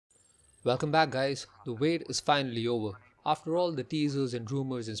Welcome back, guys. The wait is finally over. After all the teasers and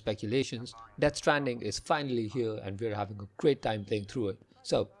rumors and speculations, Death Stranding is finally here and we're having a great time playing through it.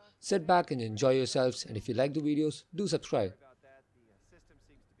 So, sit back and enjoy yourselves, and if you like the videos, do subscribe.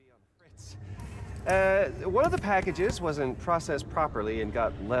 One of the packages wasn't processed properly and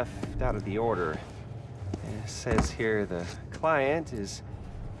got left out of the order. It says here the client is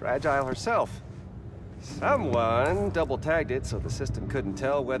Fragile herself. Someone double-tagged it so the system couldn't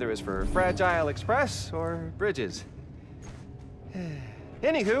tell whether it's for Fragile Express or Bridges.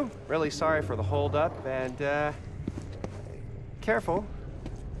 Anywho, really sorry for the holdup, and careful.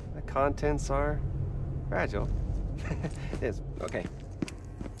 The contents are fragile. It's okay.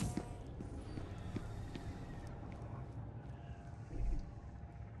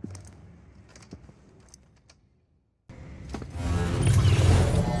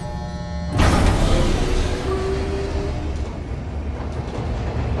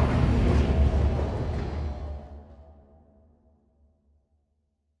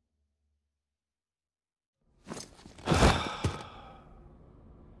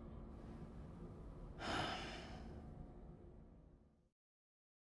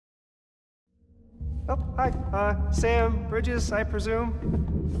 Oh, hi. Sam Bridges, I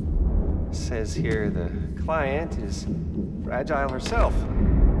presume? Says here the client is Fragile herself.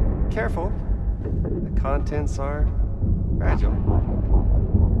 Careful. The contents are fragile.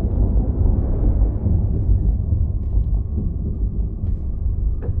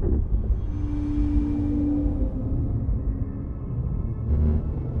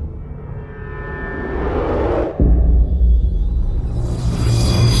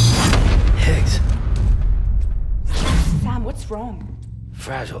 Wrong?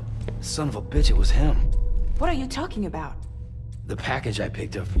 Fragile. Son of a bitch, it was him. What are you talking about? The package I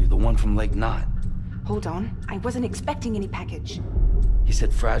picked up for you, the one from Lake Knot. Hold on, I wasn't expecting any package. He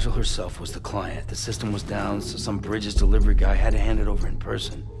said Fragile herself was the client. The system was down, so some Bridges delivery guy had to hand it over in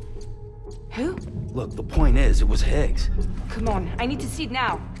person. Who? Look, the point is, it was Higgs. Come on, I need to see it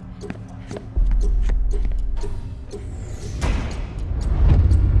now.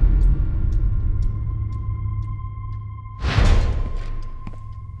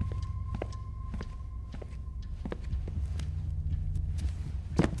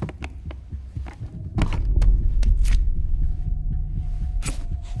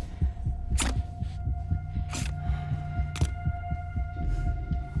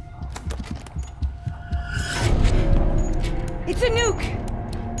 It's a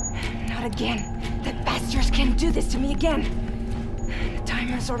nuke! Not again. The bastards can't do this to me again. The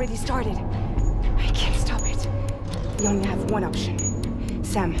timer's already started. I can't stop it. We only have one option.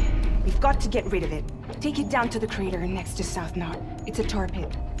 Sam, we've got to get rid of it. Take it down to the crater next to South Knot. It's a tar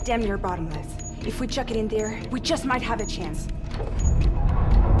pit. Damn near bottomless. If we chuck it in there, we just might have a chance.